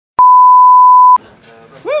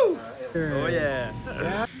Oh yeah.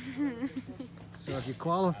 Yeah? So if you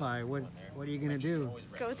qualify, what are you gonna do?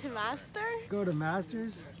 Go to Master? Go to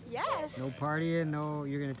Masters? Yes. No partying, no,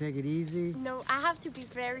 you're gonna take it easy? No, I have to be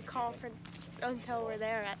very confident until we're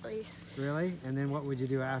there at least. Really? And then what would you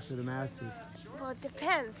do after the Masters? Well, it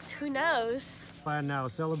depends. Who knows? Plan now,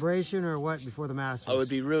 celebration or what before the Masters? I would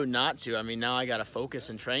be rude not to. I mean, now I got to focus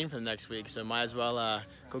and train for the next week, so might as well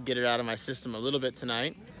go get it out of my system a little bit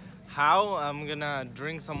tonight. How? I'm gonna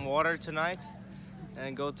drink some water tonight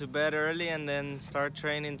and go to bed early and then start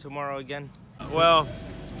training tomorrow again. Well,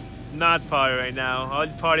 not party right now. I'll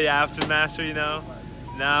party after Master, you know.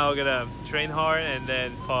 Now I'm gonna train hard and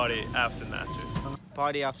then party after Masters.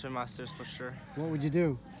 Party after Masters for sure. What would you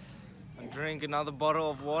do? And drink another bottle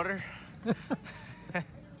of water.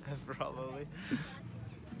 Probably.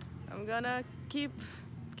 I'm gonna keep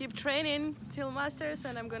training till Masters,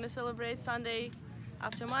 and I'm gonna celebrate Sunday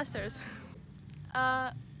after Masters.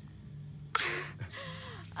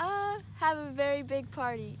 Have a very big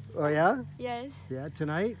party. Oh yeah? Yes. Yeah,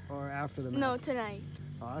 tonight or after the Masters? No, tonight.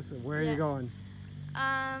 Awesome. Where are you going?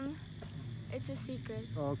 It's a secret.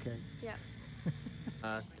 Oh, okay.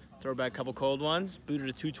 Yeah. Throw back a couple cold ones. Booted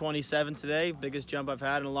a 227 today, biggest jump I've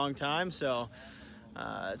had in a long time. So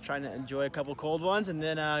trying to enjoy a couple cold ones and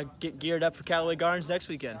then get geared up for Callaway Gardens next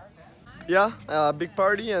weekend. Yeah, big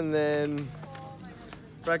party and then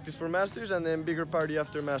practice for Masters and then bigger party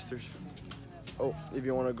after Masters. Oh, if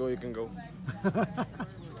you want to go, you can go.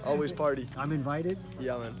 Always party. I'm invited?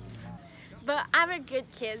 Yeah, man. But I'm a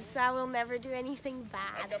good kid, so I will never do anything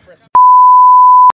bad.